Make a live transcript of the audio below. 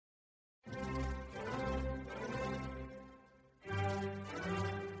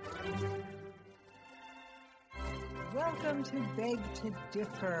Welcome to Beg to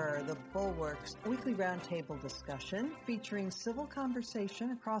Differ, the Bulwark's weekly roundtable discussion featuring civil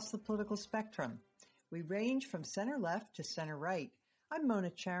conversation across the political spectrum. We range from center-left to center-right. I'm Mona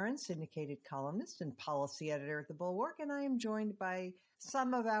Charen, syndicated columnist and policy editor at the Bulwark, and I am joined by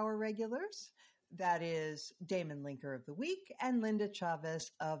some of our regulars. That is Damon Linker of The Week and Linda Chavez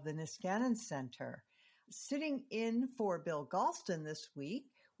of the Niskanen Center. Sitting in for Bill Galston this week,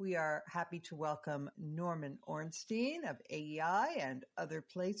 we are happy to welcome Norman Ornstein of AEI and Other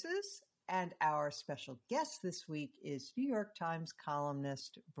Places. And our special guest this week is New York Times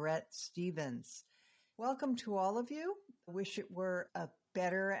columnist Bret Stephens. Welcome to all of you. I wish it were a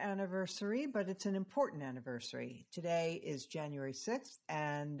better anniversary, but it's an important anniversary. Today is January 6th,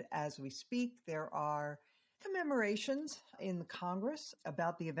 and as we speak, there are commemorations in the Congress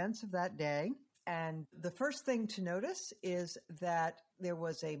about the events of that day. And the first thing to notice is that there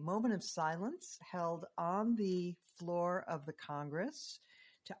was a moment of silence held on the floor of the Congress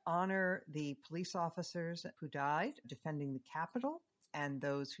to honor the police officers who died defending the Capitol and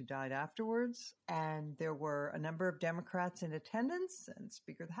those who died afterwards. And there were a number of Democrats in attendance and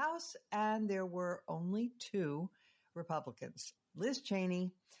Speaker of the House, and there were only two Republicans, Liz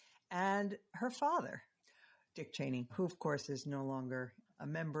Cheney and her father, Dick Cheney, who, of course, is no longer a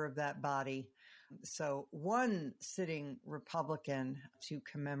member of that body. So one sitting Republican to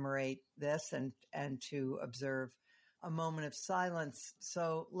commemorate this and to observe a moment of silence.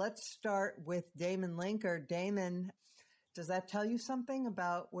 So let's start with Damon Linker. Damon, does that tell you something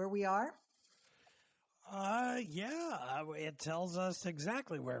about where we are? Yeah, it tells us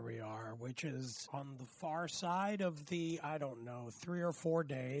exactly where we are, which is on the far side of the, 3 or 4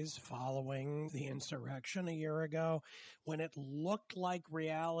 days following the insurrection a year ago, when it looked like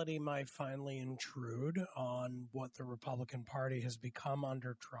reality might finally intrude on what the Republican Party has become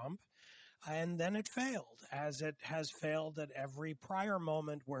under Trump. And then it failed, as it has failed at every prior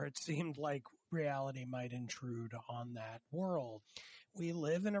moment where it seemed like reality might intrude on that world. We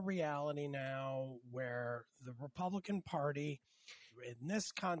live in a reality now where the Republican Party, in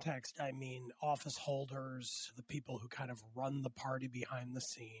this context, I mean office holders, the people who kind of run the party behind the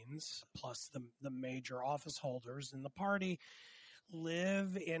scenes, plus the major office holders in the party,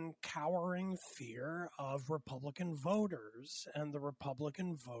 live in cowering fear of Republican voters, and the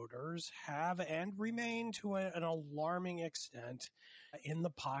Republican voters have and remain to an alarming extent in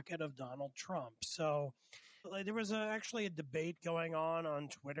the pocket of Donald Trump. So there was actually a debate going on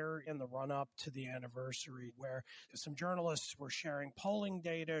Twitter in the run-up to the anniversary where some journalists were sharing polling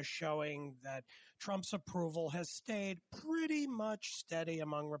data showing that Trump's approval has stayed pretty much steady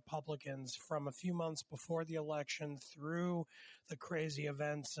among Republicans from a few months before the election through the crazy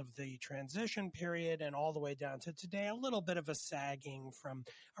events of the transition period and all the way down to today, a little bit of a sagging from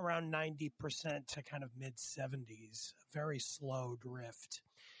around 90% to kind of mid-70s, a very slow drift.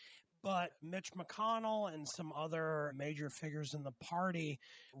 But Mitch McConnell and some other major figures in the party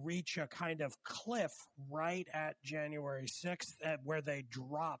reach a kind of cliff right at January 6th where they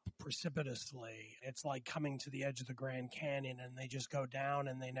drop precipitously. It's like coming to the edge of the Grand Canyon and they just go down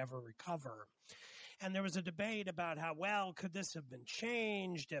and they never recover. And there was a debate about how, well, could this have been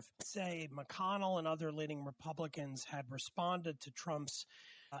changed if, say, McConnell and other leading Republicans had responded to Trump's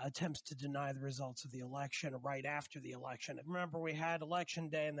attempts to deny the results of the election right after the election. And remember, we had Election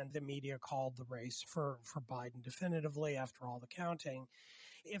Day, and then the media called the race for Biden definitively after all the counting.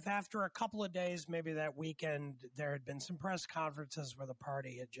 If after a couple of days, maybe that weekend, there had been some press conferences where the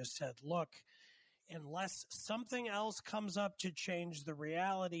party had just said, look, unless something else comes up to change the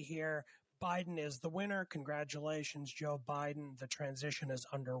reality here, Biden is the winner. Congratulations, Joe Biden. The transition is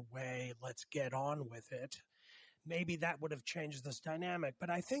underway. Let's get on with it. Maybe that would have changed this dynamic. But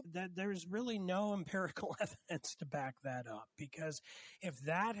I think that there's really no empirical evidence to back that up, because if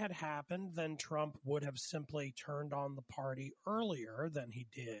that had happened, then Trump would have simply turned on the party earlier than he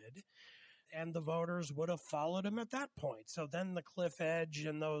did, and the voters would have followed him at that point. So then the cliff edge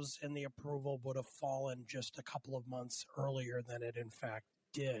and the approval would have fallen just a couple of months earlier than it in fact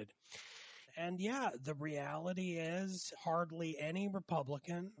did. And yeah, the reality is hardly any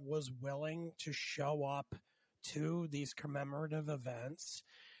Republican was willing to show up to these commemorative events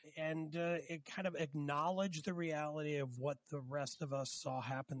and it kind of acknowledge the reality of what the rest of us saw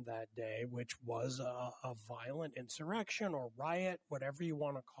happen that day, which was a violent insurrection or riot, whatever you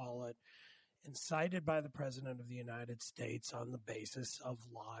want to call it, incited by the President of the United States on the basis of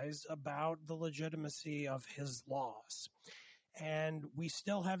lies about the legitimacy of his laws. And we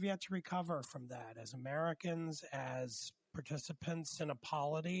still have yet to recover from that as Americans, as participants in a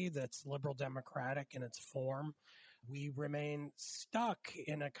polity that's liberal democratic in its form. We remain stuck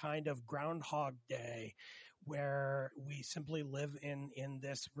in a kind of Groundhog Day where we simply live in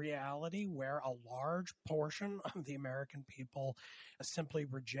this reality where a large portion of the American people simply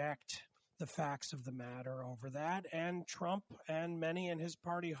reject the facts of the matter over that. And Trump and many in his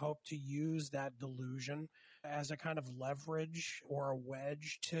party hope to use that delusion as a kind of leverage or a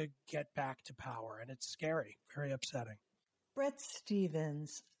wedge to get back to power. And it's scary, very upsetting. Bret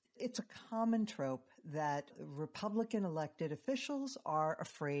Stephens, it's a common trope that Republican elected officials are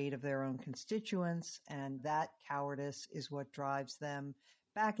afraid of their own constituents, and that cowardice is what drives them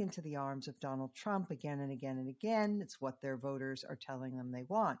back into the arms of Donald Trump again and again and again. It's what their voters are telling them they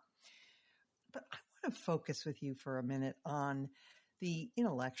want. But I want to focus with you for a minute on the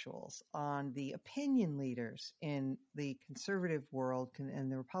intellectuals, on the opinion leaders in the conservative world and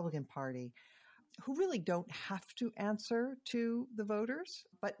the Republican Party who really don't have to answer to the voters,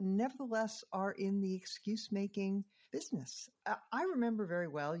 but nevertheless are in the excuse-making business. I remember very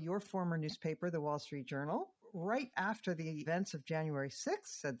well your former newspaper, the Wall Street Journal, right after the events of January 6th,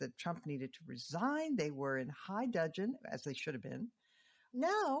 said that Trump needed to resign. They were in high dudgeon, as they should have been.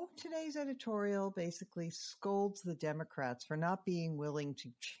 Now, today's editorial basically scolds the Democrats for not being willing to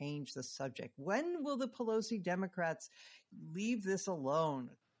change the subject. When will the Pelosi Democrats leave this alone?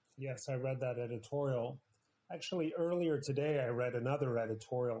 Yes, I read that editorial. Actually, earlier today, I read another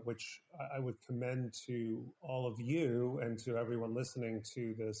editorial, which I would commend to all of you and to everyone listening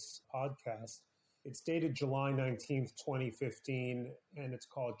to this podcast. It's dated July 19th, 2015, and it's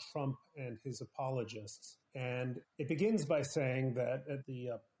called Trump and His Apologists. And it begins by saying that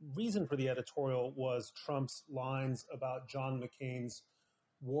the reason for the editorial was Trump's lines about John McCain's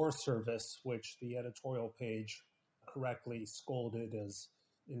war service, which the editorial page correctly scolded as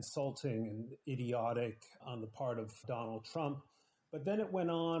insulting and idiotic on the part of Donald Trump. But then it went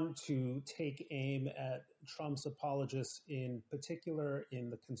on to take aim at Trump's apologists, in particular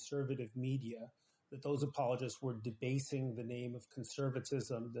in the conservative media, that those apologists were debasing the name of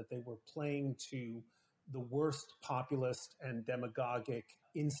conservatism, that they were playing to the worst populist and demagogic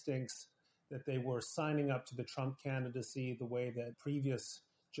instincts, that they were signing up to the Trump candidacy the way that previous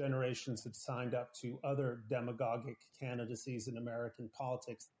generations had signed up to other demagogic candidacies in American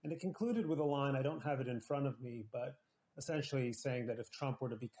politics. And it concluded with a line, I don't have it in front of me, but essentially saying that if Trump were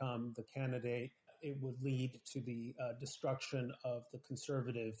to become the candidate, it would lead to the destruction of the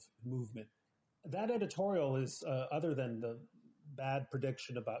conservative movement. That editorial is, other than the bad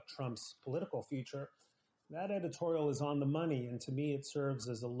prediction about Trump's political future, that editorial is on the money. And to me, it serves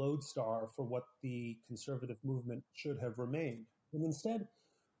as a lodestar for what the conservative movement should have remained. And instead,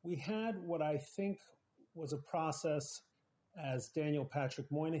 we had what I think was a process, as Daniel Patrick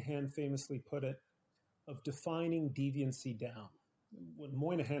Moynihan famously put it, of defining deviancy down. When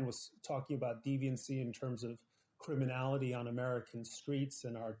Moynihan was talking about deviancy in terms of criminality on American streets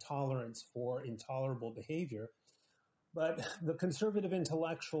and our tolerance for intolerable behavior, but the conservative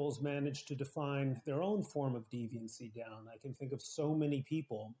intellectuals managed to define their own form of deviancy down. I can think of so many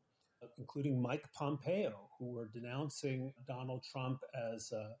people, including Mike Pompeo, who were denouncing Donald Trump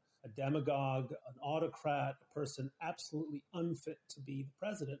as a demagogue, an autocrat, a person absolutely unfit to be the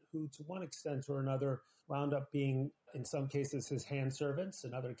president, who to one extent or another wound up being, in some cases, his hand servants,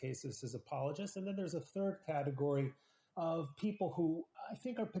 in other cases, his apologists. And then there's a third category of people who I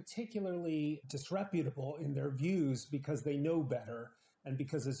think are particularly disreputable in their views because they know better. And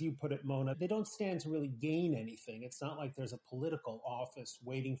because, as you put it, Mona, they don't stand to really gain anything. It's not like there's a political office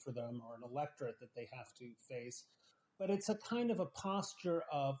waiting for them or an electorate that they have to face. But it's a kind of a posture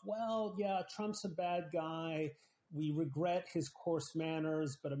of, well, yeah, Trump's a bad guy. We regret his coarse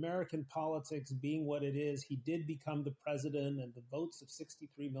manners, but American politics being what it is, he did become the president, and the votes of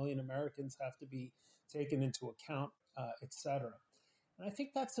 63 million Americans have to be taken into account, et cetera. And I think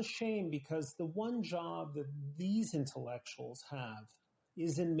that's a shame, because the one job that these intellectuals have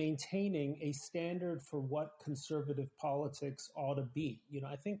is in maintaining a standard for what conservative politics ought to be. You know,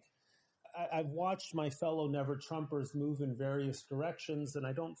 I think I've watched my fellow Never Trumpers move in various directions, and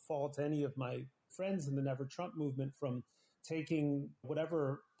I don't fault any of my friends in the Never Trump movement from taking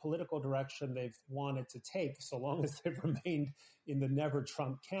whatever political direction they've wanted to take, so long as they've remained in the Never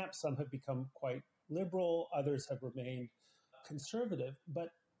Trump camp. Some have become quite liberal, others have remained conservative. But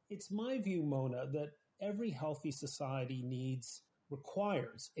it's my view, Mona, that every healthy society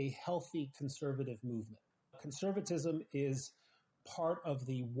requires a healthy conservative movement. Conservatism is part of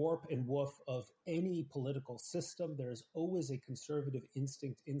the warp and woof of any political system. There's always a conservative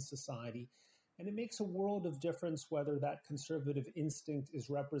instinct in society, and it makes a world of difference whether that conservative instinct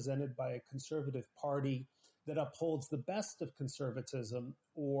is represented by a conservative party that upholds the best of conservatism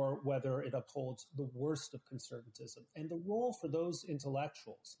or whether it upholds the worst of conservatism. And the role for those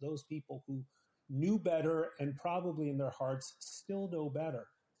intellectuals, those people who knew better and probably in their hearts still know better,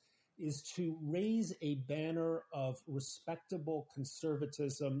 is to raise a banner of respectable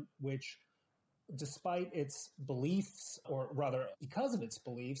conservatism, which, despite its beliefs, or rather because of its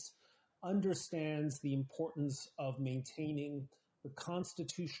beliefs, understands the importance of maintaining the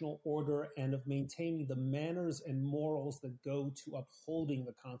constitutional order and of maintaining the manners and morals that go to upholding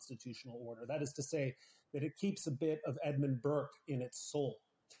the constitutional order. That is to say, that it keeps a bit of Edmund Burke in its soul.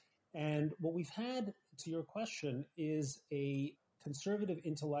 And what we've had, to your question, is a conservative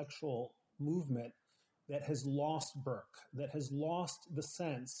intellectual movement that has lost Burke, that has lost the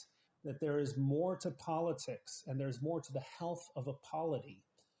sense that there is more to politics and there's more to the health of a polity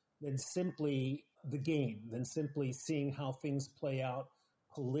than simply the game, than simply seeing how things play out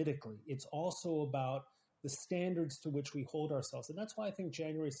politically. It's also about the standards to which we hold ourselves. And that's why I think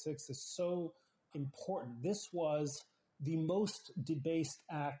January 6th is so important. This was the most debased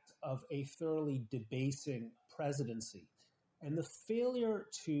act of a thoroughly debasing presidency. And the failure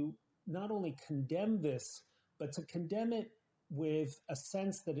to not only condemn this, but to condemn it with a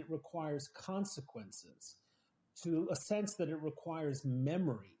sense that it requires consequences, to a sense that it requires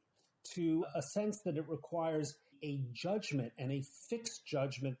memory, to a sense that it requires a judgment and a fixed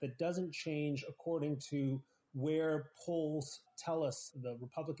judgment that doesn't change according to where polls tell us the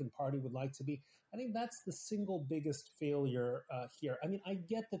Republican Party would like to be. I think that's the single biggest failure here. I mean, I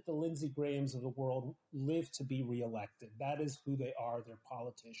get that the Lindsey Grahams of the world live to be reelected. That is who they are. They're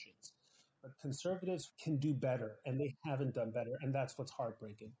politicians. But conservatives can do better, and they haven't done better, and that's what's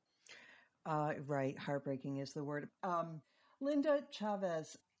heartbreaking. Right. Heartbreaking is the word. Linda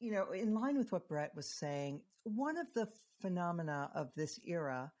Chavez, in line with what Brett was saying, one of the phenomena of this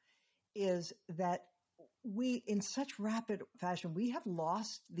era is that we, in such rapid fashion, we have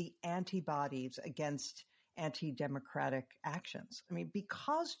lost the antibodies against anti-democratic actions. I mean,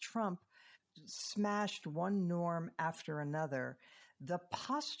 because Trump smashed one norm after another, the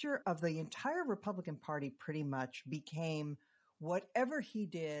posture of the entire Republican Party pretty much became whatever he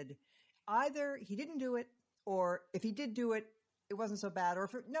did, either he didn't do it, or if he did do it, it wasn't so bad, or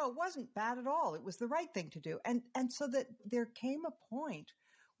it wasn't bad at all. It was the right thing to do. And so that there came a point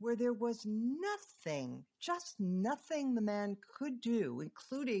where there was nothing, just nothing the man could do,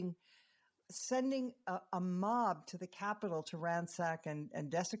 including sending a mob to the Capitol to ransack and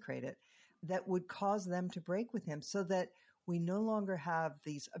desecrate it, that would cause them to break with him, so that we no longer have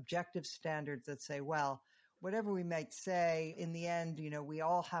these objective standards that say, well, whatever we might say, in the end, we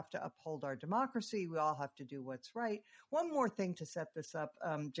all have to uphold our democracy. We all have to do what's right. One more thing to set this up.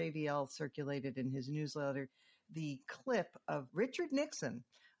 JVL circulated in his newsletter the clip of Richard Nixon,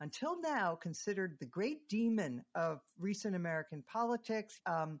 until now considered the great demon of recent American politics,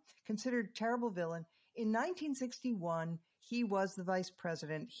 considered terrible villain. In 1961, he was the vice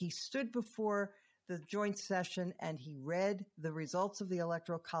president. He stood before the joint session and he read the results of the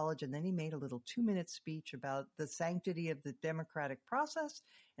Electoral College, and then he made a little 2-minute speech about the sanctity of the democratic process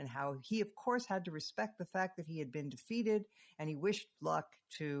and how he, of course, had to respect the fact that he had been defeated, and he wished luck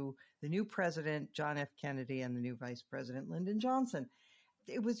to the new president, John F. Kennedy, and the new vice president, Lyndon Johnson.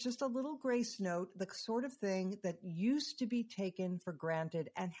 It was just a little grace note, the sort of thing that used to be taken for granted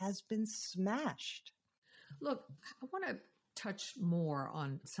and has been smashed. Look, I want to touch more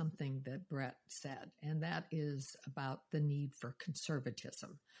on something that Brett said, and that is about the need for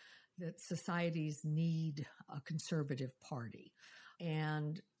conservatism, that societies need a conservative party.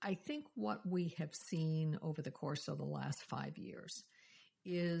 And I think what we have seen over the course of the last 5 years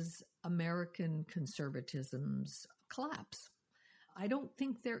is American conservatism's collapse. I don't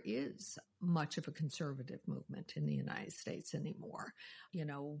think there is much of a conservative movement in the United States anymore.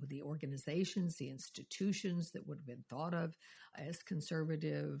 The organizations, the institutions that would have been thought of as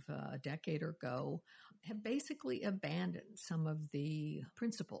conservative a decade ago have basically abandoned some of the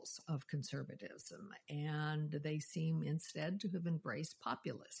principles of conservatism, and they seem instead to have embraced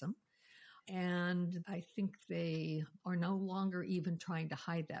populism. And I think they are no longer even trying to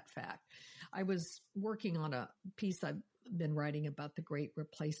hide that fact. I was working on a piece I've been writing about the Great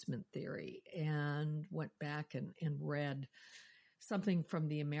Replacement Theory, and went back and read something from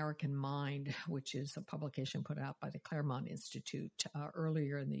The American Mind, which is a publication put out by the Claremont Institute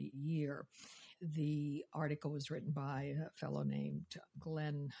earlier in the year. The article was written by a fellow named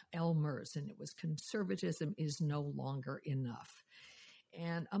Glenn Elmers, and it was "Conservatism is no longer enough."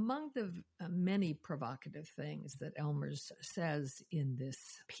 And among the many provocative things that Elmers says in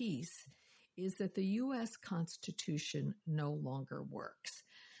this piece is that the U.S. Constitution no longer works.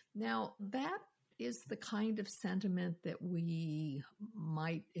 Now, that is the kind of sentiment that we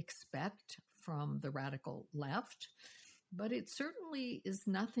might expect from the radical left. but it certainly is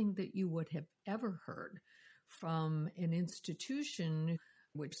nothing that you would have ever heard from an institution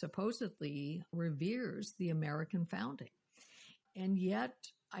which supposedly reveres the American founding. And yet,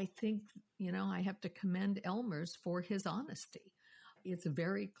 I think, I have to commend Elmers for his honesty. It's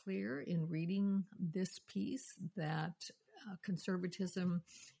very clear in reading this piece that conservatism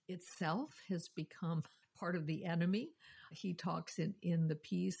itself has become part of the enemy. He talks in the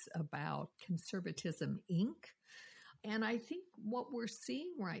piece about Conservatism, Inc. And I think what we're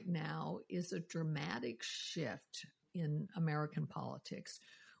seeing right now is a dramatic shift in American politics,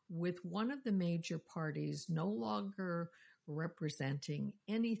 with one of the major parties no longer representing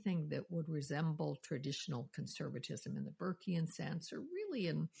anything that would resemble traditional conservatism in the Burkean sense, or really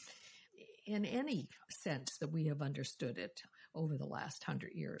in any sense that we have understood it over the last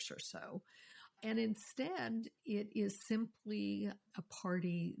 100 years or so. And instead, it is simply a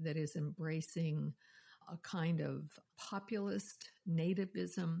party that is embracing a kind of populist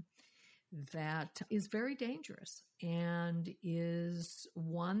nativism that is very dangerous and is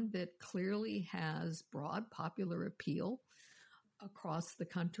one that clearly has broad popular appeal across the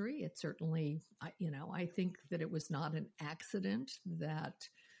country. It certainly, I think that it was not an accident that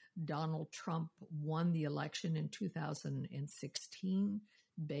Donald Trump won the election in 2016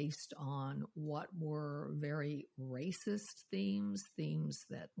 based on what were very racist themes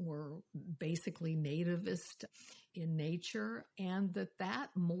that were basically nativist in nature, and that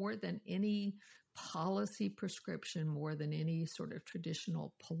more than any policy prescription, more than any sort of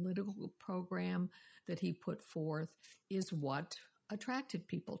traditional political program that he put forth, is what attracted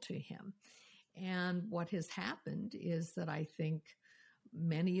people to him. And what has happened is that I think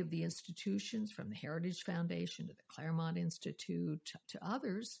many of the institutions, from the Heritage Foundation to the Claremont Institute to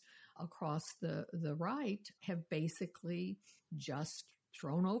others across the right, have basically just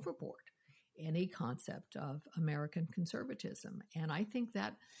thrown overboard any concept of American conservatism. And I think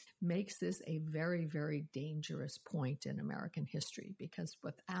that makes this a very, very dangerous point in American history, because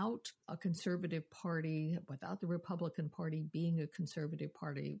without a conservative party, without the Republican Party being a conservative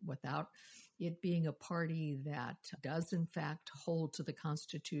party, without it being a party that does in fact hold to the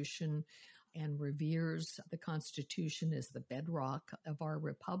Constitution and reveres the Constitution as the bedrock of our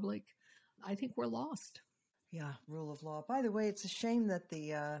republic, I think we're lost. Yeah, rule of law. By the way, it's a shame that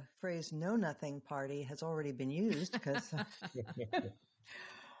the phrase "Know Nothing Party" has already been used, because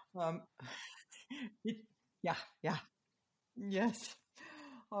yes.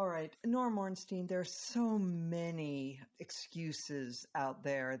 All right. Norm Ornstein, there are so many excuses out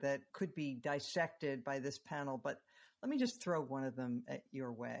there that could be dissected by this panel, but let me just throw one of them at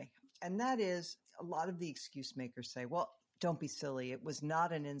your way. And that is, a lot of the excuse makers say, well, don't be silly. It was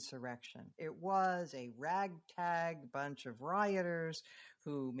not an insurrection. It was a ragtag bunch of rioters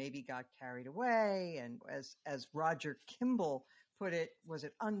who maybe got carried away. And as Roger Kimball put it, was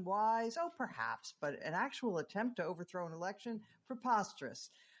it unwise? Oh, perhaps. But an actual attempt to overthrow an election?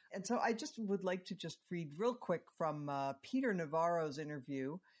 Preposterous. And so I just would like to just read real quick from Peter Navarro's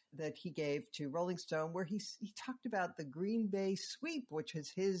interview that he gave to Rolling Stone, where he talked about the Green Bay sweep, which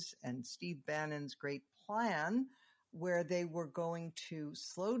is his and Steve Bannon's great plan, where they were going to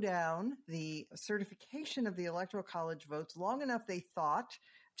slow down the certification of the Electoral College votes long enough, they thought,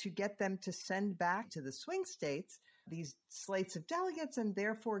 to get them to send back to the swing states these slates of delegates and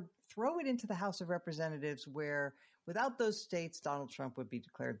therefore throw it into the House of Representatives, where without those states, Donald Trump would be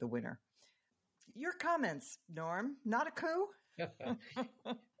declared the winner. Your comments, Norm. Not a coup?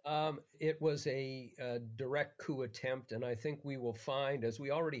 It was a direct coup attempt, and I think we will find, as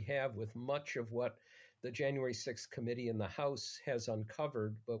we already have with much of what the January 6th committee in the House has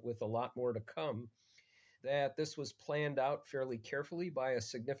uncovered, but with a lot more to come, that this was planned out fairly carefully by a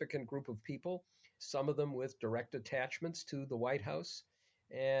significant group of people, some of them with direct attachments to the White House.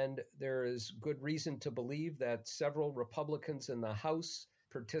 And there is good reason to believe that several Republicans in the House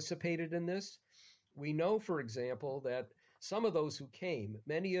participated in this. We know, for example, that some of those who came,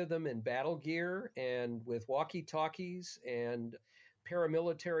 many of them in battle gear and with walkie-talkies and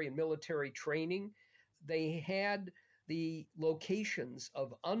paramilitary and military training, they had the locations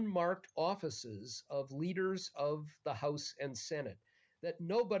of unmarked offices of leaders of the House and Senate that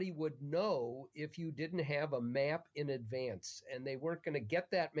nobody would know if you didn't have a map in advance. And they weren't going to get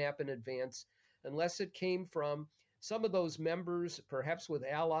that map in advance unless it came from some of those members, perhaps with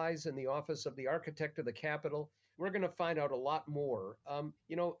allies in the office of the architect of the Capitol. We're going to find out a lot more.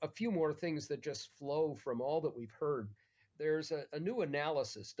 A few more things that just flow from all that we've heard. There's a new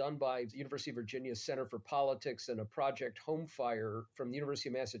analysis done by the University of Virginia Center for Politics and a Project Homefire from the University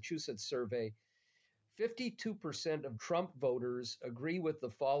of Massachusetts survey. 52% of Trump voters agree with the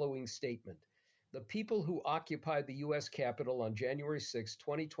following statement. The people who occupied the U.S. Capitol on January 6,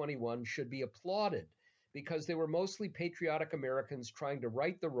 2021 should be applauded because they were mostly patriotic Americans trying to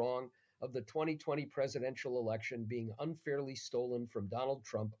right the wrong of the 2020 presidential election being unfairly stolen from Donald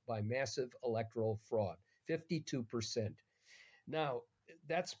Trump by massive electoral fraud, 52%. Now,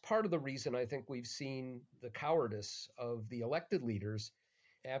 that's part of the reason I think we've seen the cowardice of the elected leaders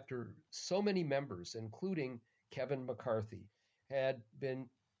after so many members, including Kevin McCarthy, had been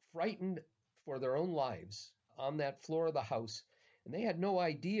frightened for their own lives on that floor of the House. And they had no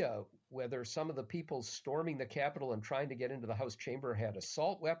idea whether some of the people storming the Capitol and trying to get into the House chamber had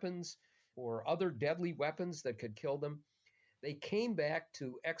assault weapons or other deadly weapons that could kill them. They came back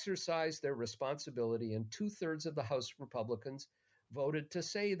to exercise their responsibility, and 2/3 of the House Republicans voted to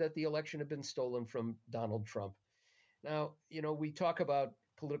say that the election had been stolen from Donald Trump. Now, we talk about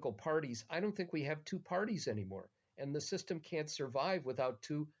political parties. I don't think we have two parties anymore, and the system can't survive without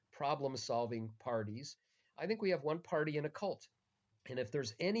two problem-solving parties. I think we have one party and a cult. And if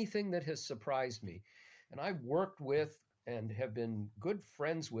there's anything that has surprised me, and I've worked with and have been good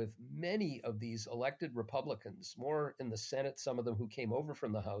friends with many of these elected Republicans, more in the Senate, some of them who came over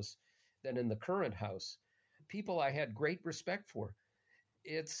from the House, than in the current House, people I had great respect for.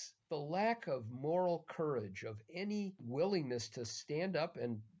 It's the lack of moral courage, of any willingness to stand up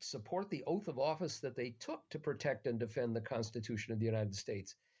and support the oath of office that they took to protect and defend the Constitution of the United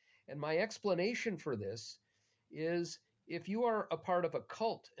States. And my explanation for this is if you are a part of a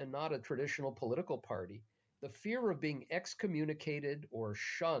cult and not a traditional political party, the fear of being excommunicated or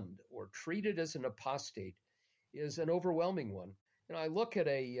shunned or treated as an apostate is an overwhelming one. And I look at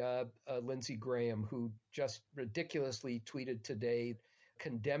a Lindsey Graham who just ridiculously tweeted today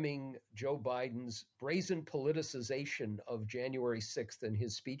condemning Joe Biden's brazen politicization of January 6th in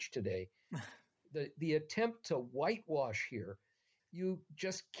his speech today. The attempt to whitewash here, you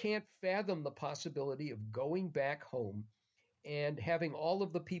just can't fathom the possibility of going back home and having all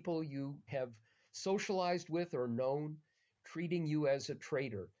of the people you have socialized with or known treating you as a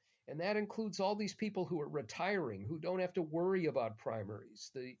traitor. And that includes all these people who are retiring, who don't have to worry about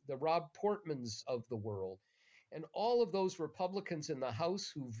primaries, the Rob Portmans of the world. And all of those Republicans in the House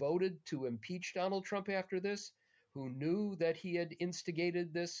who voted to impeach Donald Trump after this, who knew that he had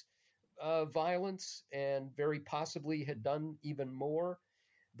instigated this violence and very possibly had done even more,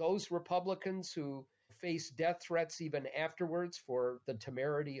 those Republicans who faced death threats even afterwards for the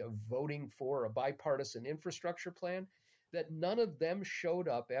temerity of voting for a bipartisan infrastructure plan, that none of them showed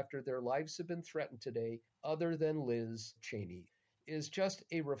up after their lives have been threatened today other than Liz Cheney, is just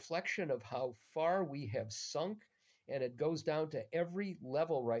a reflection of how far we have sunk, and it goes down to every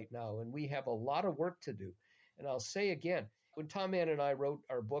level right now, and we have a lot of work to do. And I'll say again, when Tom Mann and I wrote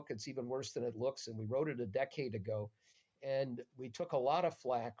our book, It's Even Worse Than It Looks, and we wrote it a decade ago, and we took a lot of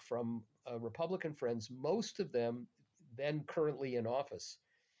flack from Republican friends, most of them then currently in office.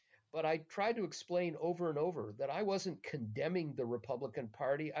 But I tried to explain over and over that I wasn't condemning the Republican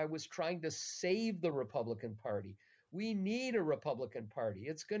Party. I was trying to save the Republican Party. We need a Republican Party.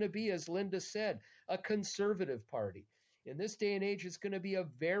 It's going to be, as Linda said, a conservative party. In this day and age, it's going to be a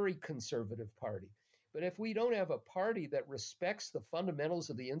very conservative party. But if we don't have a party that respects the fundamentals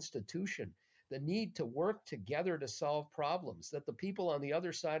of the institution, the need to work together to solve problems, that the people on the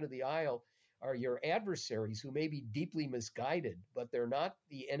other side of the aisle are your adversaries who may be deeply misguided, but they're not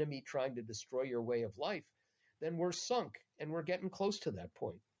the enemy trying to destroy your way of life, then we're sunk, and we're getting close to that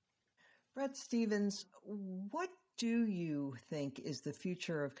point. Bret Stephens, what do you think is the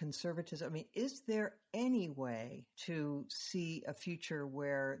future of conservatism? I mean, is there any way to see a future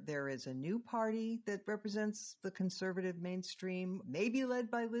where there is a new party that represents the conservative mainstream, maybe led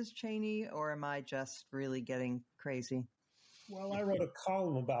by Liz Cheney, or am I just really getting crazy? Well, I wrote a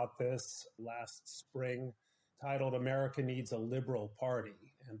column about this last spring titled America Needs a Liberal Party.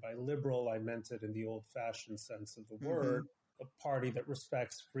 And by liberal, I meant it in the old-fashioned sense of the word. A party that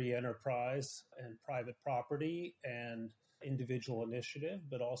respects free enterprise and private property and individual initiative,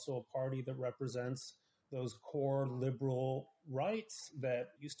 but also a party that represents those core liberal rights that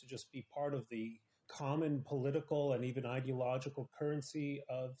used to just be part of the common political and even ideological currency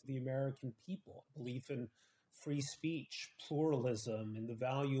of the American people. Belief in free speech, pluralism, and the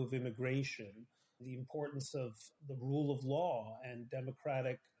value of immigration, the importance of the rule of law and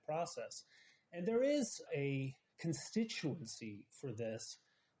democratic process. And there is a constituency for this.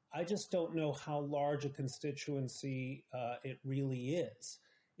 I just don't know how large a constituency it really is.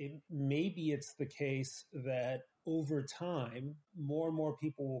 Maybe it's the case that over time, more and more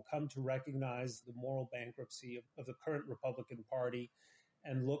people will come to recognize the moral bankruptcy of the current Republican Party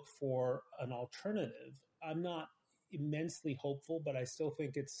and look for an alternative. I'm not immensely hopeful, but I still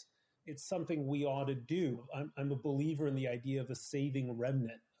think it's it's something we ought to do. I'm a believer in the idea of a saving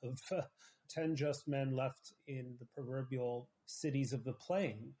remnant of 10 just men left in the proverbial cities of the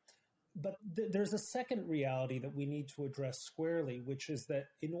plain. But there's a second reality that we need to address squarely, which is that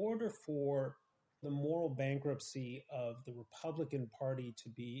in order for the moral bankruptcy of the Republican Party to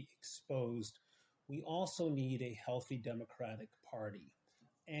be exposed, we also need a healthy Democratic Party.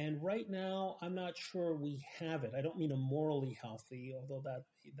 And right now, I'm not sure we have it. I don't mean a morally healthy, although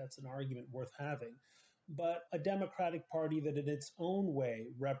that's an argument worth having, but a Democratic Party that in its own way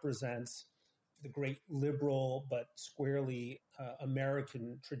represents the great liberal but squarely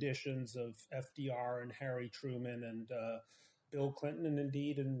American traditions of FDR and Harry Truman and Bill Clinton, and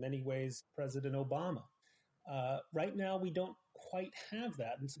indeed, in many ways, President Obama. Right now, we don't quite have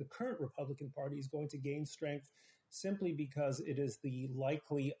that. And so the current Republican Party is going to gain strength simply because it is the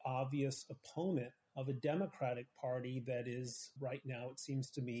likely obvious opponent of a Democratic Party that is right now, it seems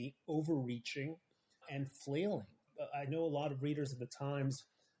to me, overreaching and flailing. I know a lot of readers of the Times,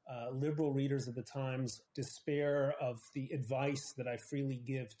 liberal readers of the Times, despair of the advice that I freely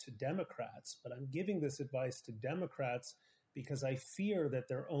give to Democrats, but I'm giving this advice to Democrats because I fear that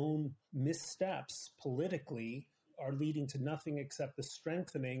their own missteps politically are leading to nothing except the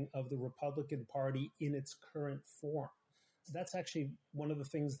strengthening of the Republican Party in its current form. That's actually one of the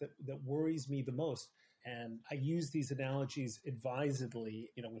things that worries me the most. And I use these analogies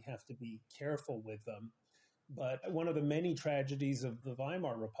advisedly. We have to be careful with them. But one of the many tragedies of the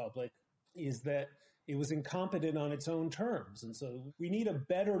Weimar Republic is that it was incompetent on its own terms. And so we need a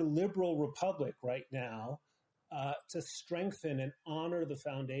better liberal republic right now to strengthen and honor the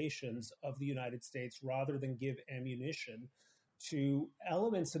foundations of the United States rather than give ammunition to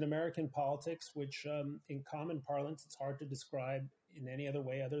elements in American politics, which in common parlance, it's hard to describe in any other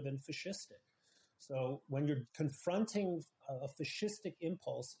way other than fascistic. So when you're confronting a fascistic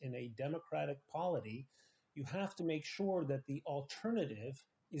impulse in a democratic polity, you have to make sure that the alternative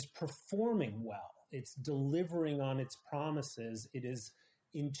is performing well. It's delivering on its promises. It is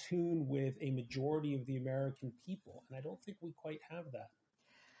in tune with a majority of the American people. And I don't think we quite have that.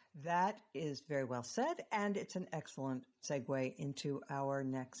 That is very well said, and it's an excellent segue into our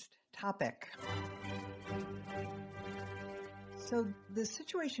next topic. So the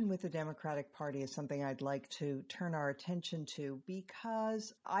situation with the Democratic Party is something I'd like to turn our attention to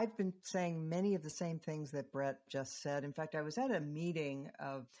because I've been saying many of the same things that Brett just said. In fact, I was at a meeting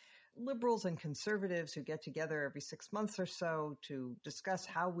of liberals and conservatives who get together every 6 months or so to discuss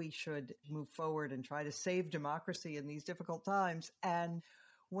how we should move forward and try to save democracy in these difficult times. And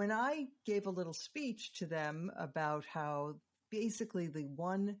when I gave a little speech to them about how basically the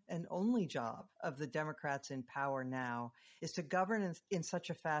one and only job of the Democrats in power now is to govern in such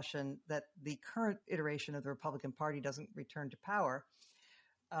a fashion that the current iteration of the Republican Party doesn't return to power,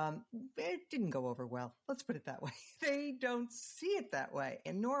 it didn't go over well. Let's put it that way. They don't see it that way.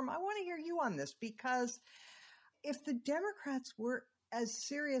 And Norm, I want to hear you on this, because if the Democrats were as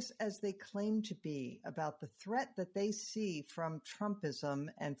serious as they claim to be about the threat that they see from Trumpism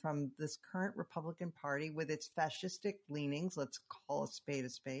and from this current Republican Party with its fascistic leanings, let's call a spade,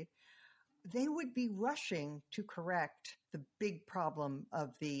 they would be rushing to correct the big problem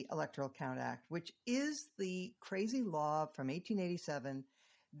of the Electoral Count Act, which is the crazy law from 1887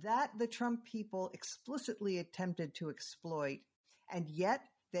 that the Trump people explicitly attempted to exploit, and yet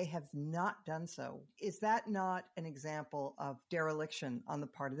they have not done so. Is that not an example of dereliction on the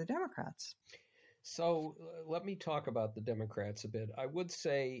part of the Democrats? So let me talk about the Democrats a bit. I would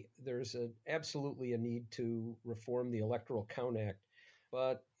say there's absolutely a need to reform the Electoral Count Act.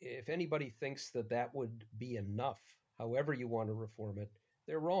 But if anybody thinks that that would be enough, however you want to reform it,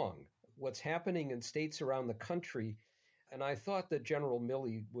 they're wrong. What's happening in states around the country, and I thought that General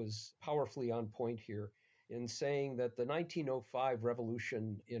Milley was powerfully on point here in saying that the 1905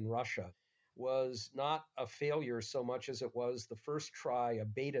 revolution in Russia was not a failure so much as it was the first try, a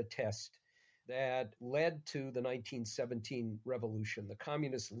beta test that led to the 1917 revolution. The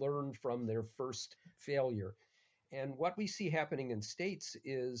communists learned from their first failure. And what we see happening in states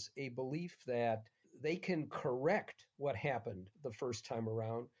is a belief that they can correct what happened the first time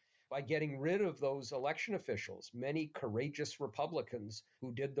around by getting rid of those election officials, many courageous Republicans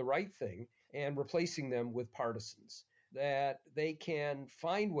who did the right thing, and replacing them with partisans. That they can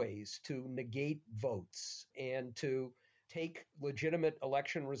find ways to negate votes and to take legitimate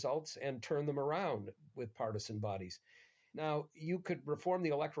election results and turn them around with partisan bodies. Now, you could reform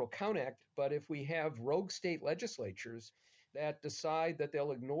the Electoral Count Act, but if we have rogue state legislatures that decide that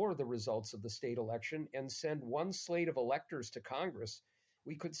they'll ignore the results of the state election and send one slate of electors to Congress,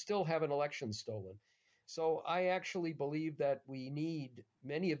 we could still have an election stolen. So I actually believe that we need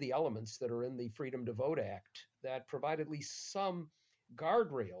many of the elements that are in the Freedom to Vote Act that provide at least some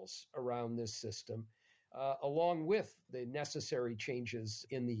guardrails around this system, along with the necessary changes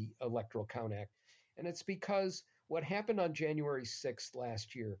in the Electoral Count Act. And it's because what happened on January 6th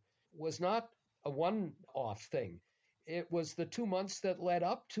last year was not a one-off thing. It was the 2 months that led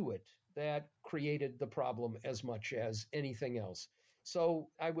up to it that created the problem as much as anything else. So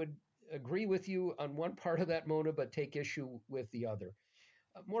I would agree with you on one part of that, Mona, but take issue with the other.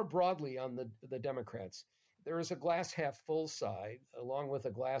 More broadly on the Democrats, there is a glass half full side along with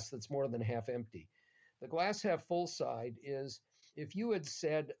a glass that's more than half empty. The glass half full side is if you had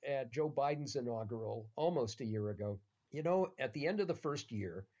said at Joe Biden's inaugural almost a year ago, at the end of the first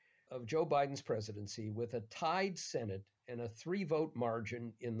year of Joe Biden's presidency, with a tied Senate and a 3-vote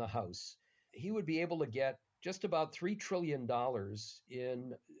margin in the House, he would be able to get just about $3 trillion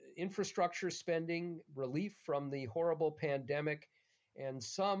in infrastructure spending, relief from the horrible pandemic, and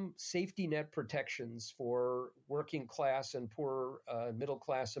some safety net protections for working class and poor middle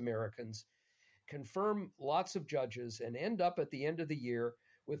class Americans, confirm lots of judges, and end up at the end of the year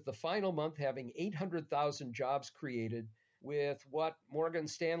with the final month having 800,000 jobs created, with what Morgan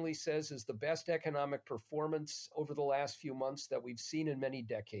Stanley says is the best economic performance over the last few months that we've seen in many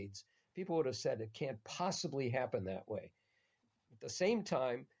decades. People would have said it can't possibly happen that way. At the same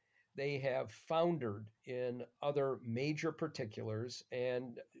time, they have foundered in other major particulars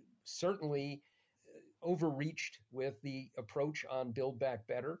and certainly overreached with the approach on Build Back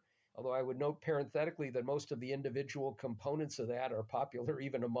Better. Although I would note parenthetically that most of the individual components of that are popular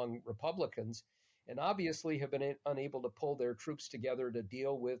even among Republicans, and obviously have been unable to pull their troops together to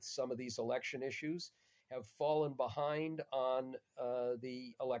deal with some of these election issues, have fallen behind on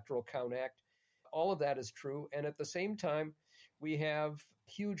the Electoral Count Act. All of that is true. And at the same time, we have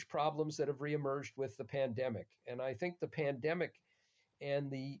huge problems that have reemerged with the pandemic. And I think the pandemic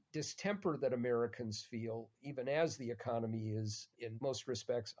and the distemper that Americans feel, even as the economy is, in most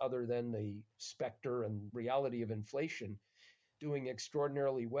respects, other than the specter and reality of inflation, doing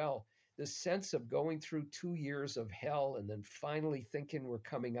extraordinarily well, this sense of going through 2 years of hell and then finally thinking we're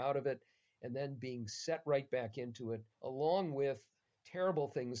coming out of it and then being set right back into it, along with terrible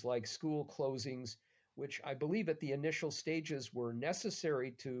things like school closings, which I believe at the initial stages were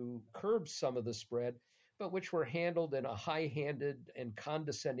necessary to curb some of the spread, but which were handled in a high-handed and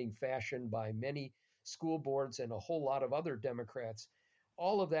condescending fashion by many school boards and a whole lot of other Democrats.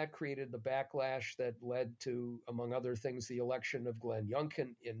 All of that created the backlash that led to, among other things, the election of Glenn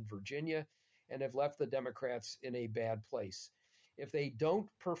Youngkin in Virginia, and have left the Democrats in a bad place. If they don't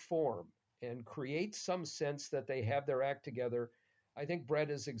perform and create some sense that they have their act together, I think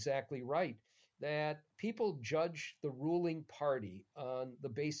Brett is exactly right, that people judge the ruling party on the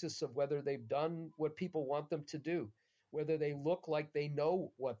basis of whether they've done what people want them to do, whether they look like they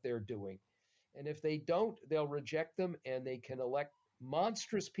know what they're doing. And if they don't, they'll reject them and they can elect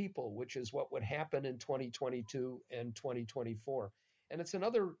monstrous people, which is what would happen in 2022 and 2024. And it's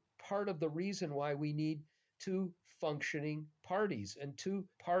another part of the reason why we need 2 functioning parties and 2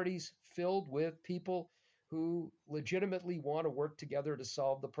 parties filled with people who legitimately want to work together to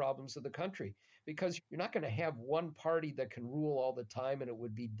solve the problems of the country. Because you're not going to have one party that can rule all the time, and it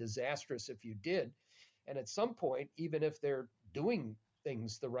would be disastrous if you did. And at some point, even if they're doing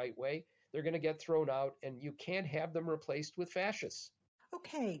things the right way, they're going to get thrown out, and you can't have them replaced with fascists.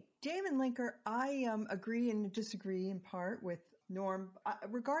 Okay, Damon Linker, I agree and disagree in part with Norm.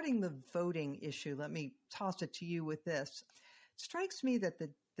 Regarding the voting issue, let me toss it to you with this. It strikes me that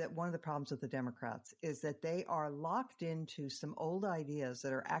one of the problems with the Democrats is that they are locked into some old ideas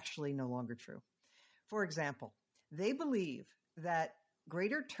that are actually no longer true. For example, they believe that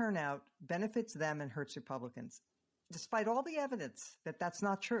greater turnout benefits them and hurts Republicans, despite all the evidence that that's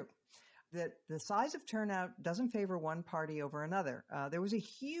not true. That the size of turnout doesn't favor one party over another. There was a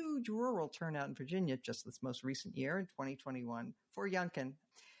huge rural turnout in Virginia just this most recent year in 2021 for Youngkin.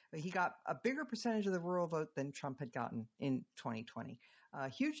 He got a bigger percentage of the rural vote than Trump had gotten in 2020.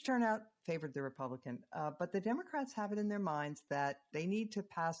 Huge turnout favored the Republican, but the Democrats have it in their minds that they need to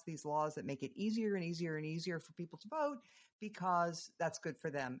pass these laws that make it easier and easier and easier for people to vote because that's good for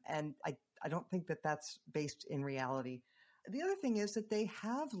them. And I don't think that that's based in reality. The other thing is that they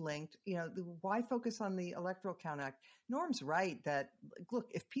have linked, why focus on the Electoral Count Act? Norm's right that, look,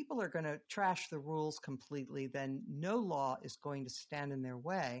 if people are going to trash the rules completely, then no law is going to stand in their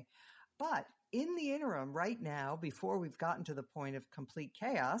way. But in the interim, right now, before we've gotten to the point of complete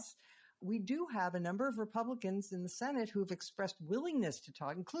chaos, we do have a number of Republicans in the Senate who've expressed willingness to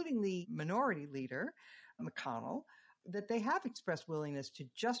talk, including the minority leader, McConnell, that they have expressed willingness to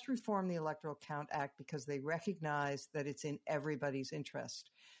just reform the Electoral Count Act because they recognize that it's in everybody's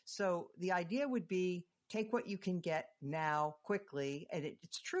interest. So the idea would be take what you can get now quickly. And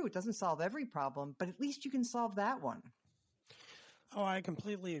it's true, it doesn't solve every problem, but at least you can solve that one. Oh, I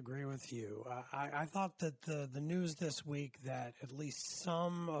completely agree with you. I thought that the news this week that at least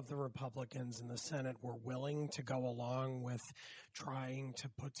some of the Republicans in the Senate were willing to go along with trying to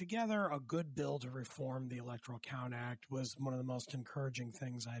put together a good bill to reform the Electoral Count Act was one of the most encouraging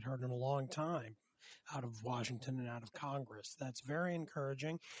things I'd heard in a long time out of Washington and out of Congress. That's very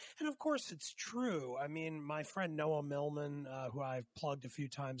encouraging. And of course, it's true. I mean, my friend Noah Millman, who I've plugged a few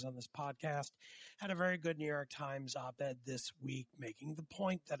times on this podcast, had a very good New York Times op-ed this week making the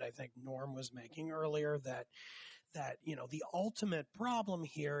point that I think Norm was making earlier, that the ultimate problem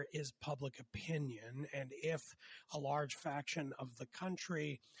here is public opinion. And if a large faction of the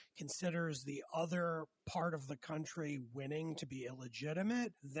country considers the other part of the country winning to be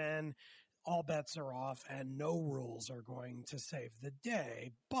illegitimate, then all bets are off and no rules are going to save the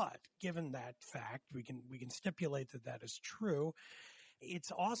day. But given that fact, we can stipulate that that is true.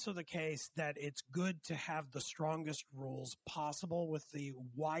 It's also the case that it's good to have the strongest rules possible with the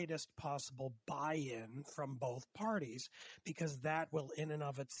widest possible buy-in from both parties, because that will in and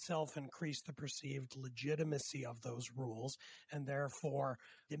of itself increase the perceived legitimacy of those rules and therefore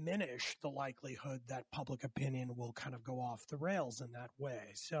diminish the likelihood that public opinion will kind of go off the rails in that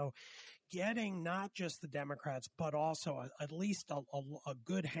way. So getting not just the Democrats, but also at least a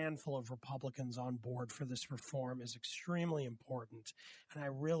good handful of Republicans on board for this reform is extremely important. And I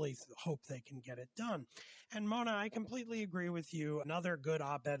really hope they can get it done. And Mona, I completely agree with you. Another good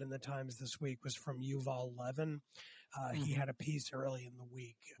op-ed in the Times this week was from Yuval Levin. He had a piece early in the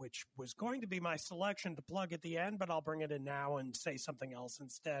week, which was going to be my selection to plug at the end, but I'll bring it in now and say something else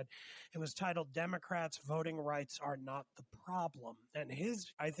instead. It was titled, "Democrats' Voting Rights Are Not the Problem." And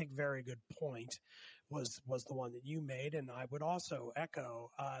his, I think, very good point was the one that you made. And I would also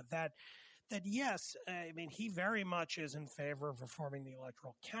echo that yes, I mean, he very much is in favor of reforming the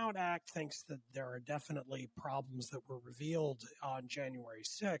Electoral Count Act, thinks that there are definitely problems that were revealed on January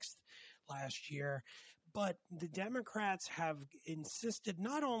 6th last year. But the Democrats have insisted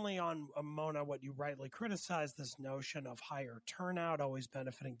not only on, Mona, what you rightly criticized, this notion of higher turnout always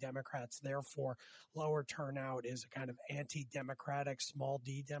benefiting Democrats, therefore lower turnout is a kind of anti-democratic, small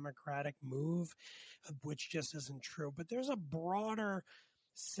d democratic move, which just isn't true. But there's a broader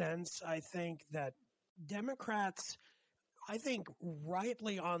sense, I think, that Democrats, I think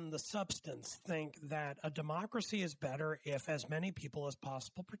rightly on the substance, think that a democracy is better if as many people as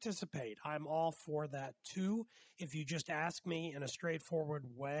possible participate. I'm all for that too. If you just ask me in a straightforward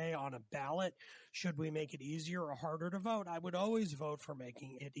way on a ballot, should we make it easier or harder to vote? I would always vote for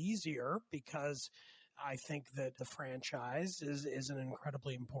making it easier, because I think that the franchise is an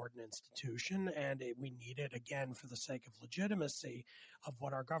incredibly important institution, and we need it, again, for the sake of legitimacy of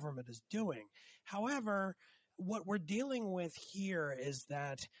what our government is doing. However, what we're dealing with here is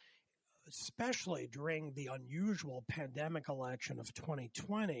that, especially during the unusual pandemic election of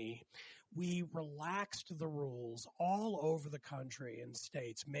 2020, we relaxed the rules all over the country in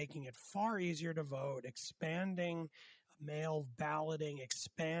states, making it far easier to vote, expanding mail balloting,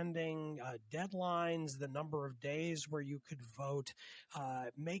 expanding deadlines, the number of days where you could vote,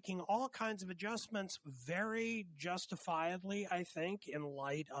 making all kinds of adjustments very justifiably, I think, in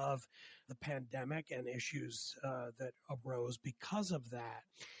light of the pandemic and issues that arose because of that.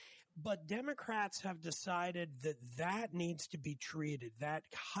 But Democrats have decided that that needs to be treated, that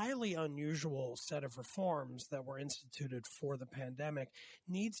highly unusual set of reforms that were instituted for the pandemic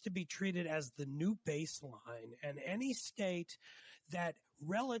needs to be treated as the new baseline. And any state that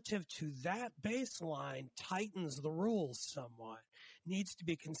relative to that baseline tightens the rules somewhat needs to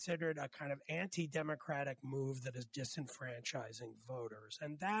be considered a kind of anti-democratic move that is disenfranchising voters.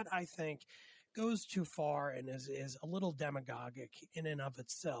 And that, I think, goes too far and is a little demagogic in and of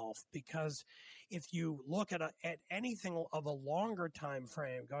itself, because if you look at anything of a longer time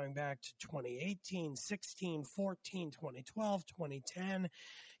frame, going back to 2018, 16, 14, 2012, 2010,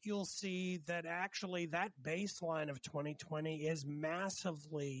 you'll see that actually that baseline of 2020 is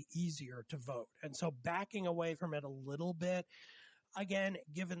massively easier to vote. And so backing away from it a little bit, again,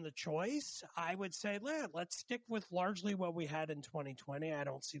 given the choice, I would say, let's stick with largely what we had in 2020. I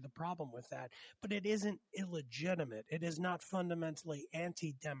don't see the problem with that. But it isn't illegitimate. It is not fundamentally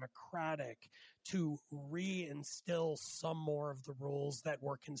anti-democratic to reinstill some more of the rules that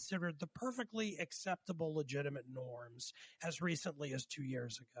were considered the perfectly acceptable, legitimate norms as recently as 2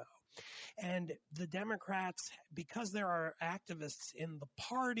 years ago. And the Democrats, because there are activists in the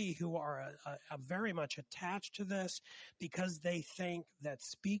party who are very much attached to this, because they think that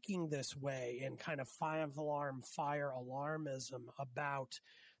speaking this way in kind of fire alarmism about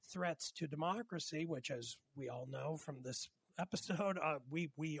threats to democracy, which, as we all know from this episode,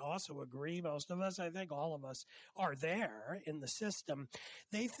 we also agree, most of us, I think all of us are there in the system.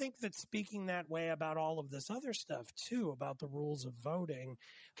 They think that speaking that way about all of this other stuff too, about the rules of voting,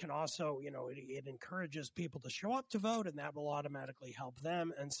 can also, it encourages people to show up to vote, and that will automatically help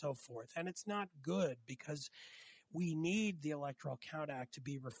them and so forth. And it's not good, because we need the Electoral Count Act to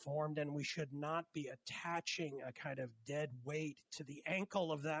be reformed, and we should not be attaching a kind of dead weight to the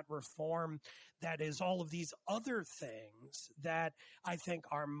ankle of that reform that is all of these other things that I think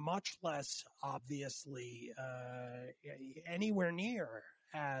are much less obviously anywhere near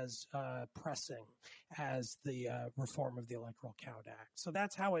as pressing as the reform of the Electoral Count Act. So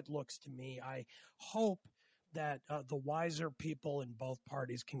that's how it looks to me. I hope that the wiser people in both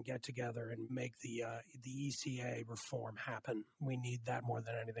parties can get together and make the ECA reform happen. We need that more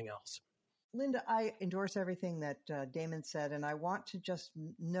than anything else. Linda, I endorse everything that Damon said, and I want to just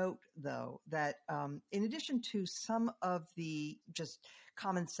note, though, that in addition to some of the just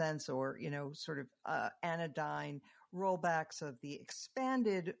common sense or, sort of anodyne rollbacks of the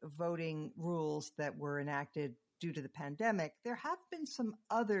expanded voting rules that were enacted due to the pandemic, there have been some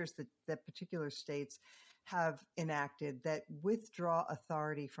others that particular states have enacted that withdraw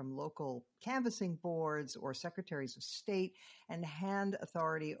authority from local canvassing boards or secretaries of state and hand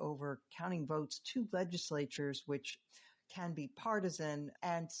authority over counting votes to legislatures, which can be partisan.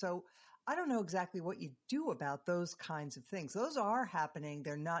 And so I don't know exactly what you do about those kinds of things. Those are happening.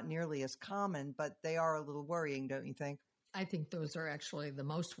 They're not nearly as common, but they are a little worrying, don't you think? I think those are actually the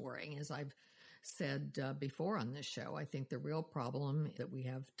most worrying, as I've said before on this show. I think the real problem that we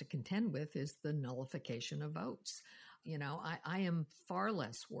have to contend with is the nullification of votes. I am far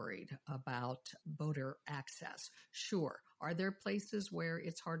less worried about voter access. Sure. Are there places where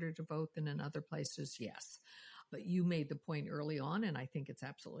it's harder to vote than in other places? Yes. But you made the point early on, and I think it's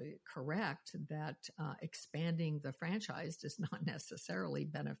absolutely correct, that expanding the franchise does not necessarily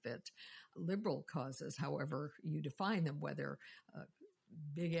benefit liberal causes, however you define them, whether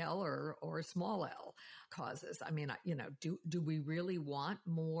big L or small L causes. I mean, do we really want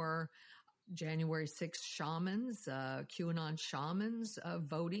more January 6th shamans, QAnon shamans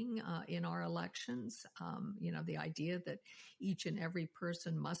voting in our elections? The idea that each and every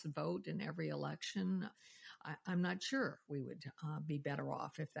person must vote in every election, I'm not sure we would be better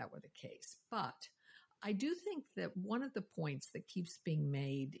off if that were the case. But I do think that one of the points that keeps being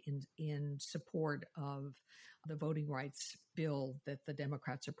made in support of the voting rights bill that the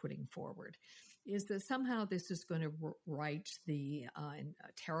Democrats are putting forward is that somehow this is going to right the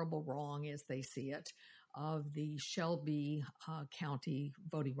terrible wrong, as they see it, of the Shelby County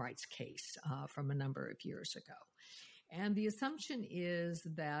voting rights case from a number of years ago. And the assumption is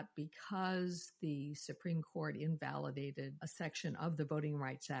that because the Supreme Court invalidated a section of the Voting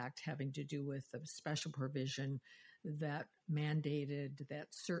Rights Act having to do with a special provision that mandated that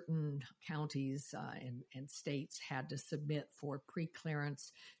certain counties and states had to submit for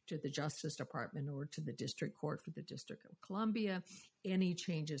pre-clearance to the Justice Department or to the District Court for the District of Columbia any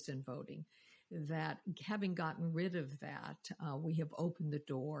changes in voting, that having gotten rid of that, we have opened the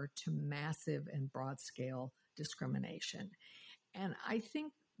door to massive and broad-scale discrimination. And I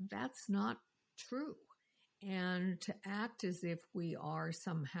think that's not true. And to act as if we are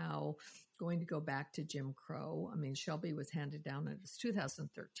somehow going to go back to Jim Crow. I mean, Shelby was handed down in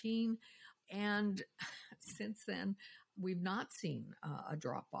 2013. And since then, we've not seen a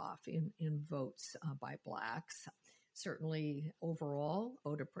drop-off in votes by Blacks. Certainly, overall,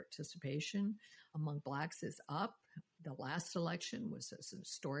 voter participation among Blacks is up. The last election was a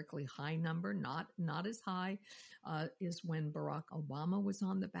historically high number, not as high as when Barack Obama was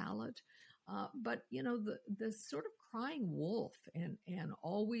on the ballot. But, the sort of crying wolf and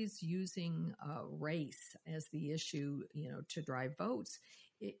always using race as the issue, to drive votes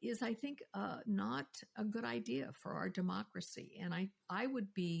is, I think, not a good idea for our democracy. And I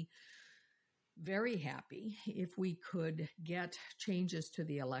would be very happy if we could get changes to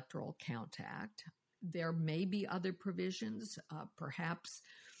the Electoral Count Act. There may be other provisions, perhaps.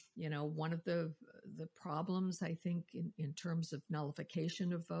 One of the problems, I think, in terms of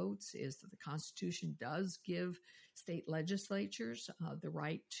nullification of votes is that the Constitution does give state legislatures the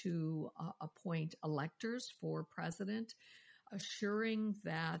right to appoint electors for president. Assuring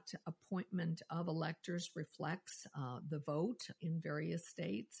that appointment of electors reflects the vote in various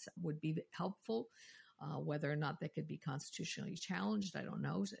states would be helpful. Whether or not that could be constitutionally challenged, I don't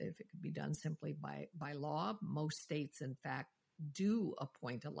know. If it could be done simply by law. Most states, in fact, do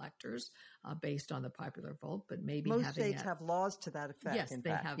appoint electors based on the popular vote, but maybe most states have laws to that effect. Yes,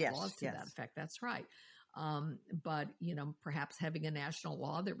 they have laws to that effect. That's right. But, perhaps having a national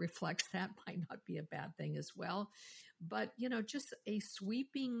law that reflects that might not be a bad thing as well. But, just a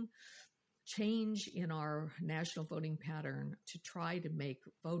sweeping change in our national voting pattern to try to make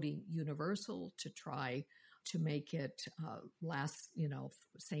voting universal, to try to make it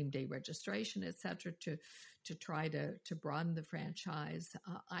same day registration, et cetera, to try to broaden the franchise.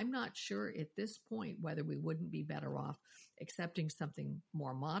 I'm not sure at this point whether we wouldn't be better off accepting something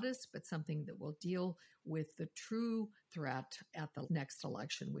more modest, but something that will deal with the true threat at the next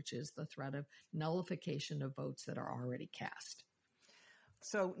election, which is the threat of nullification of votes that are already cast.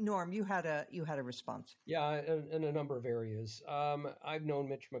 So, Norm, you had a response. Yeah, in a number of areas. I've known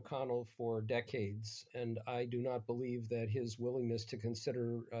Mitch McConnell for decades, and I do not believe that his willingness to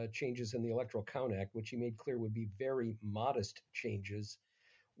consider changes in the Electoral Count Act, which he made clear would be very modest changes,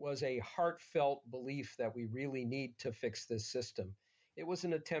 was a heartfelt belief that we really need to fix this system. It was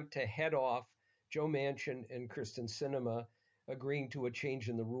an attempt to head off Joe Manchin and Kyrsten Sinema agreeing to a change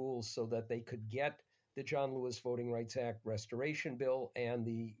in the rules so that they could get the John Lewis Voting Rights Act restoration bill and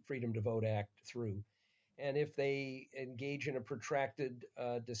the Freedom to Vote Act through. And if they engage in a protracted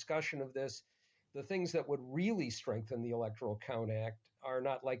discussion of this, the things that would really strengthen the Electoral Count Act are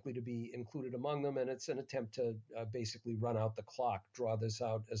not likely to be included among them. And it's an attempt to basically run out the clock, draw this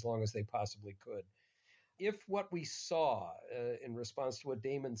out as long as they possibly could. If what we saw in response to what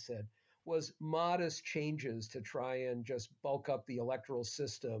Damon said was modest changes to try and just bulk up the electoral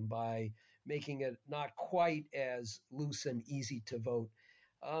system by making it not quite as loose and easy to vote,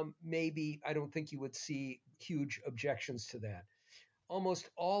 maybe I don't think you would see huge objections to that. Almost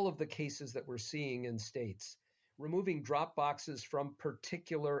all of the cases that we're seeing in states, removing drop boxes from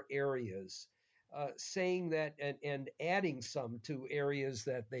particular areas, saying that and adding some to areas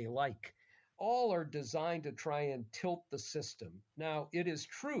that they like, all are designed to try and tilt the system. Now, it is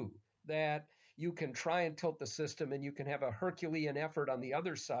true that you can try and tilt the system and you can have a Herculean effort on the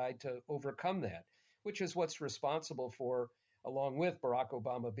other side to overcome that, which is what's responsible for, along with Barack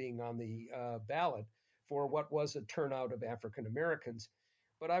Obama being on the ballot, for what was a turnout of African Americans.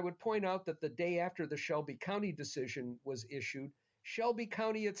 But I would point out that the day after the Shelby County decision was issued, Shelby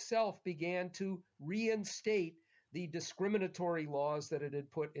County itself began to reinstate the discriminatory laws that it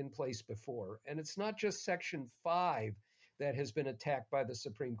had put in place before. And it's not just Section 5 that has been attacked by the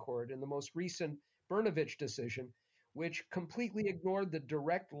Supreme Court. In the most recent Brnovich decision, which completely ignored the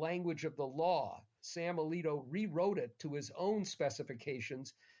direct language of the law, Sam Alito rewrote it to his own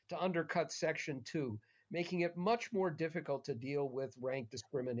specifications to undercut Section 2, making it much more difficult to deal with rank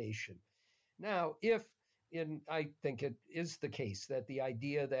discrimination. Now, I think it is the case that the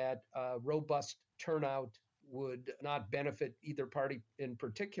idea that robust turnout would not benefit either party in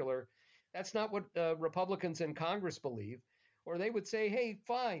particular, that's not what Republicans in Congress believe. Or they would say, hey,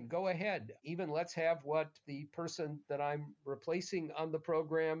 fine, go ahead. Even let's have what the person that I'm replacing on the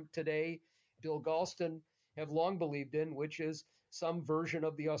program today, Bill Galston, have long believed in, which is some version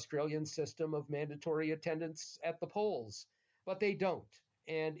of the Australian system of mandatory attendance at the polls. But they don't,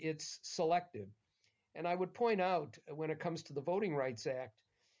 and it's selective. And I would point out, when it comes to the Voting Rights Act,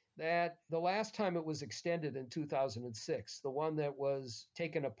 that the last time it was extended in 2006, the one that was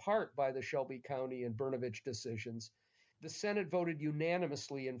taken apart by the Shelby County and Brnovich decisions, the Senate voted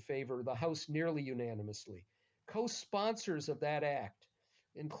unanimously in favor, the House nearly unanimously. Co-sponsors of that act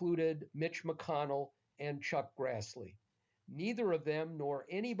included Mitch McConnell and Chuck Grassley. Neither of them nor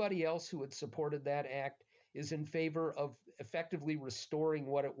anybody else who had supported that act is in favor of effectively restoring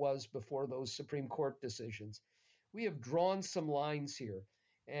what it was before those Supreme Court decisions. We have drawn some lines here.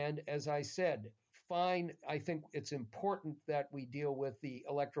 And as I said, fine, I think it's important that we deal with the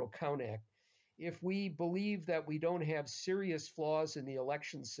Electoral Count Act. If we believe that we don't have serious flaws in the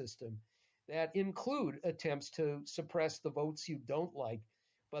election system that include attempts to suppress the votes you don't like,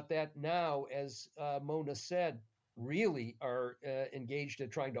 but that now, as Mona said, really are engaged in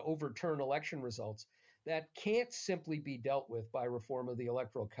trying to overturn election results, that can't simply be dealt with by reform of the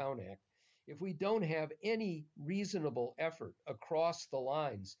Electoral Count Act. If we don't have any reasonable effort across the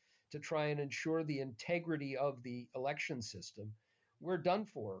lines to try and ensure the integrity of the election system, we're done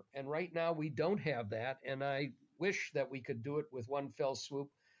for. And right now we don't have that. And I wish that we could do it with one fell swoop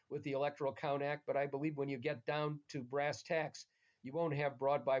with the Electoral Count Act. But I believe when you get down to brass tacks, you won't have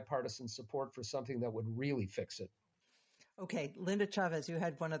broad bipartisan support for something that would really fix it. Okay, Linda Chavez, you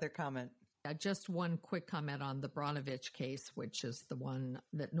had one other comment. Just one quick comment on the Brnovich case, which is the one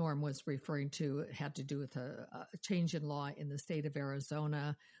that Norm was referring to. It had to do with a change in law in the state of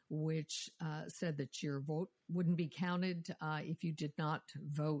Arizona, which said that your vote wouldn't be counted if you did not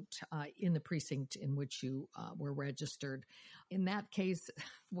vote in the precinct in which you were registered. In that case,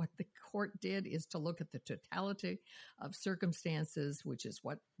 what the court did is to look at the totality of circumstances, which is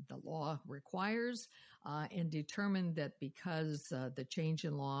what the law requires, and determined that because the change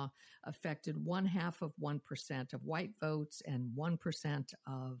in law affected 0.5% of white votes and 1%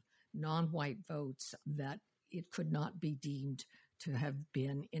 of non-white votes, that it could not be deemed to have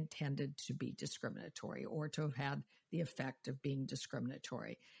been intended to be discriminatory or to have had the effect of being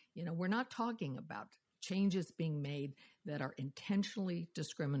discriminatory. You know, we're not talking about changes being made that are intentionally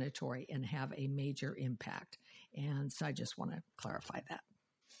discriminatory and have a major impact. And so I just want to clarify that.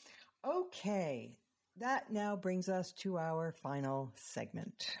 Okay, that now brings us to our final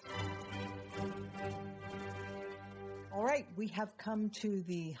segment. All right, we have come to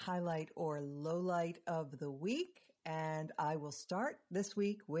the highlight or lowlight of the week, and I will start this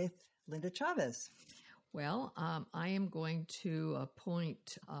week with Linda Chavez. Well, I am going to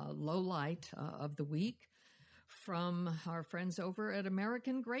appoint lowlight of the week from our friends over at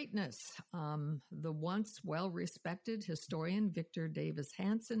American Greatness. The once well-respected historian Victor Davis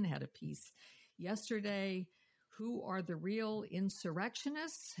Hanson had a piece yesterday, Who Are the Real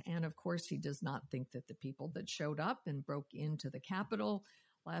Insurrectionists? And of course, he does not think that the people that showed up and broke into the Capitol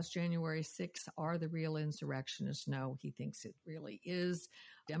last January 6th are the real insurrectionists. No, he thinks it really is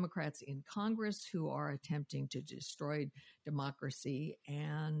Democrats in Congress who are attempting to destroy democracy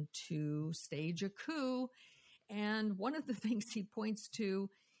and to stage a coup. And one of the things he points to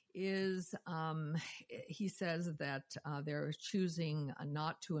is he says that they're choosing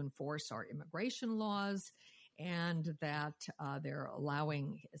not to enforce our immigration laws, and that they're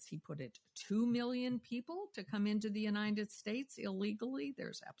allowing, as he put it, 2 million people to come into the United States illegally.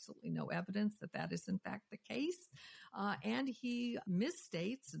 There's absolutely no evidence that that is in fact the case. And he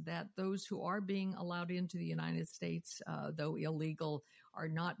misstates that those who are being allowed into the United States, though illegal, are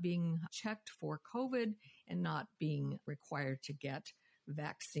not being checked for COVID and not being required to get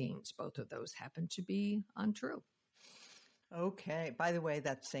vaccines. Both of those happen to be untrue. Okay. By the way,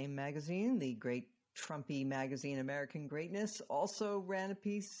 that same magazine, the great Trumpy magazine American Greatness, also ran a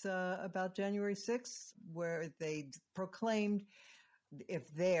piece about January 6th where they proclaimed so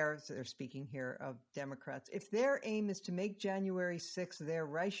they're speaking here of Democrats, if their aim is to make January 6th their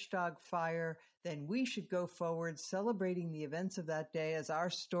Reichstag fire, then we should go forward celebrating the events of that day as our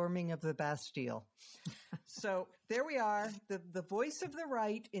storming of the Bastille. So there we are, the voice of the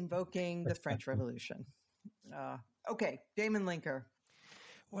right invoking the French Revolution. Okay, Damon Linker.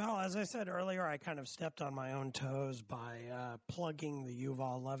 Well, as I said earlier, I kind of stepped on my own toes by plugging the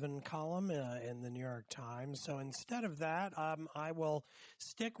Yuval Levin column in the New York Times. So instead of that, I will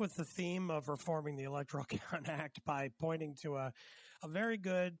stick with the theme of reforming the Electoral Count Act by pointing to a very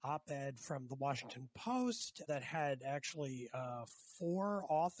good op-ed from the Washington Post that had actually 4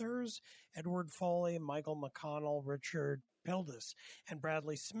 authors: Edward Foley, Michael McConnell, Richard Pildes, and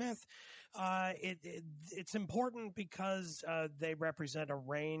Bradley Smith. It's important because they represent a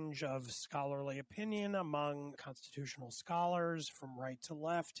range of scholarly opinion among constitutional scholars from right to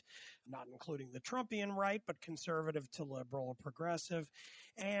left, not including the Trumpian right, but conservative to liberal or progressive.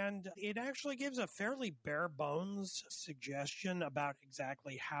 And it actually gives a fairly bare bones suggestion about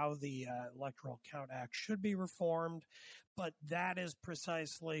exactly how the Electoral Count Act should be reformed. But that is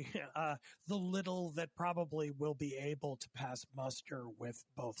precisely the little that probably will be able to pass muster with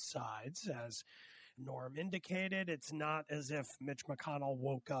both sides. As Norm indicated, it's not as if Mitch McConnell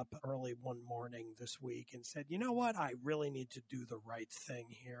woke up early one morning this week and said, you know what, I really need to do the right thing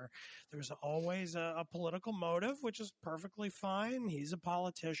here. There's always a political motive, which is perfectly fine. He's a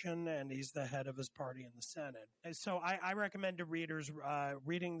politician and he's the head of his party in the Senate. And so I recommend to readers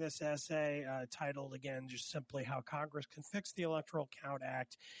reading this essay titled, again, just simply How Congress Can Fix the Electoral Count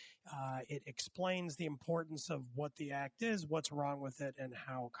Act. It explains the importance of what the act is, what's wrong with it, and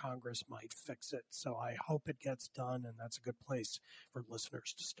how Congress might fix it. So I hope it gets done, and that's a good place for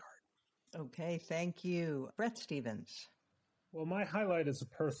listeners to start. Okay, thank you. Bret Stephens. Well, my highlight is a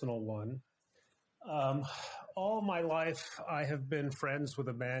personal one. All my life, I have been friends with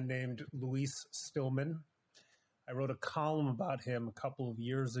a man named Luis Stillman. I wrote a column about him a couple of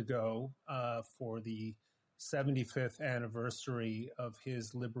years ago for the 75th anniversary of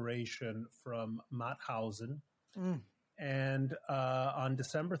his liberation from Mauthausen. And on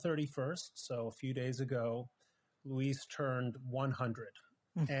December 31st, so a few days ago, Luis turned 100.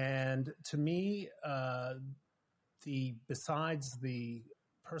 And to me, besides the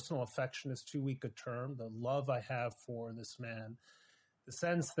personal affection is too weak a term, the love I have for this man, the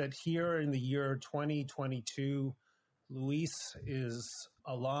sense that here in the year 2022, Luis is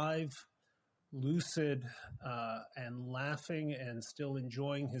alive, lucid, and laughing and still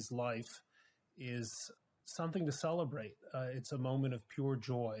enjoying his life is something to celebrate. It's a moment of pure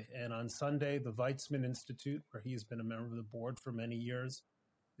joy. And on Sunday, the Weizmann Institute, where he has been a member of the board for many years,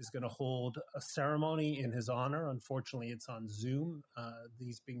 is going to hold a ceremony in his honor. Unfortunately, it's on Zoom,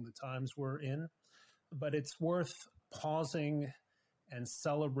 these being the times we're in. But it's worth pausing and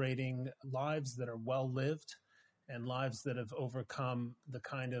celebrating lives that are well-lived and lives that have overcome the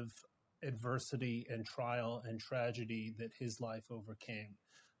kind of adversity and trial and tragedy that his life overcame.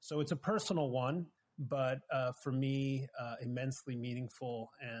 So it's a personal one, but for me, immensely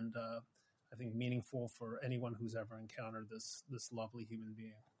meaningful, and I think meaningful for anyone who's ever encountered this lovely human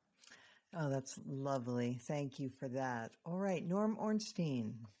being. Oh, that's lovely. Thank you for that. All right, Norm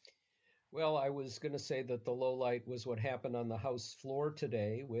Ornstein. Well, I was going to say that the lowlight was what happened on the House floor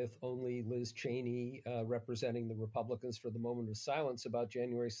today, with only Liz Cheney representing the Republicans for the moment of silence about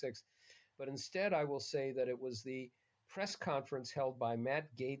January 6th. But instead, I will say that it was the press conference held by Matt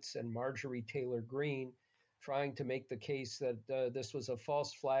Gaetz and Marjorie Taylor Greene, trying to make the case that this was a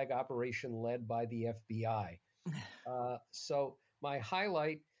false flag operation led by the FBI. So my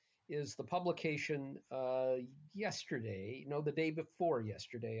highlight is the publication the day before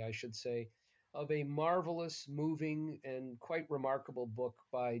yesterday, I should say, of a marvelous, moving, and quite remarkable book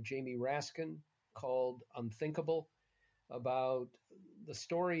by Jamie Raskin called Unthinkable, about the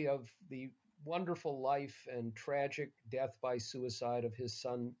story of the wonderful life and tragic death by suicide of his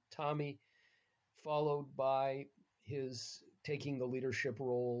son, Tommy, followed by his taking the leadership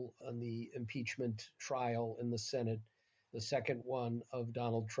role on the impeachment trial in the Senate, the second one of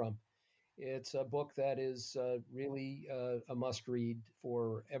Donald Trump. It's a book that is really a must-read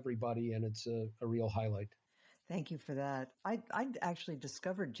for everybody, and it's a real highlight. Thank you for that. I actually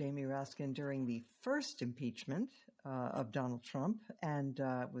discovered Jamie Raskin during the first impeachment of Donald Trump, and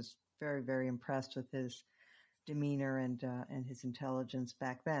was very, very impressed with his demeanor and his intelligence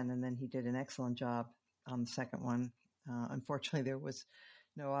back then. And then he did an excellent job on the second one. Unfortunately, there was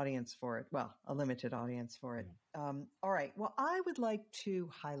no audience for it. Well, a limited audience for it. All right. Well, I would like to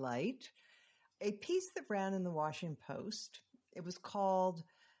highlight a piece that ran in the Washington Post. It was called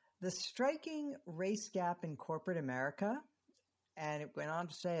 "The Striking Race Gap in Corporate America." And it went on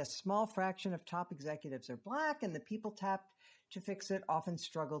to say a small fraction of top executives are Black, and the people tapped to fix it often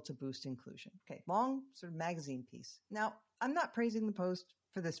struggle to boost inclusion. Okay, long sort of magazine piece. Now, I'm not praising the Post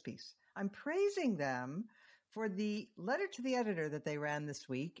for this piece. I'm praising them for the letter to the editor that they ran this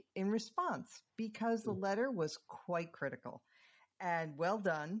week in response, because the letter was quite critical and well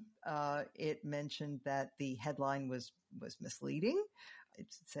done. It mentioned that the headline was misleading. It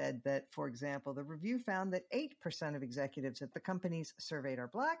said that, for example, the review found that 8% of executives at the companies surveyed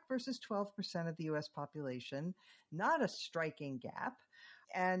are Black versus 12% of the U.S. population, not a striking gap.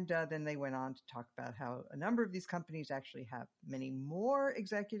 And then they went on to talk about how a number of these companies actually have many more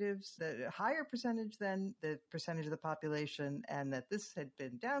executives, a higher percentage than the percentage of the population, and that this had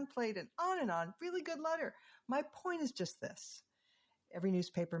been downplayed, and on and on. Really good letter. My point is just this. Every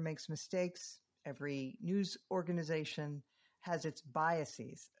newspaper makes mistakes. Every news organization has its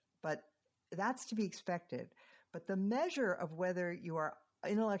biases, but that's to be expected. But the measure of whether you are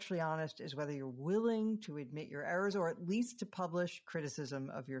intellectually honest is whether you're willing to admit your errors, or at least to publish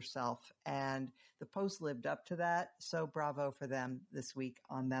criticism of yourself. And the Post lived up to that. So bravo for them this week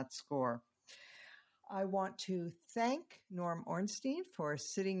on that score. I want to thank Norm Ornstein for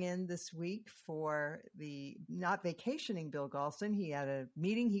sitting in this week for the not vacationing Bill Galston. He had a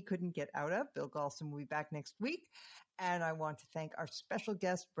meeting he couldn't get out of. Bill Galston will be back next week. And I want to thank our special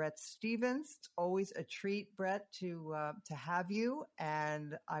guest, Bret Stephens. It's always a treat, Bret, to have you.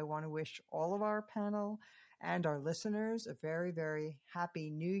 And I want to wish all of our panel and our listeners a very, very happy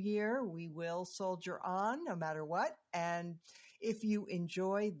new year. We will soldier on no matter what. And if you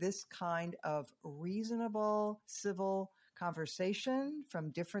enjoy this kind of reasonable, civil conversation from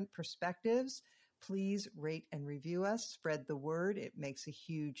different perspectives, please rate and review us. Spread the word. It makes a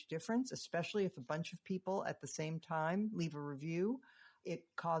huge difference, especially if a bunch of people at the same time leave a review. It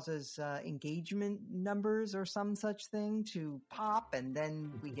causes engagement numbers or some such thing to pop, and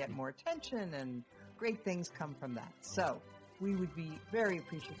then we get more attention, and great things come from that. So we would be very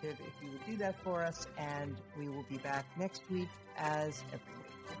appreciative if you would do that for us, and we will be back next week as every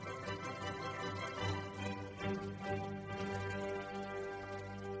week.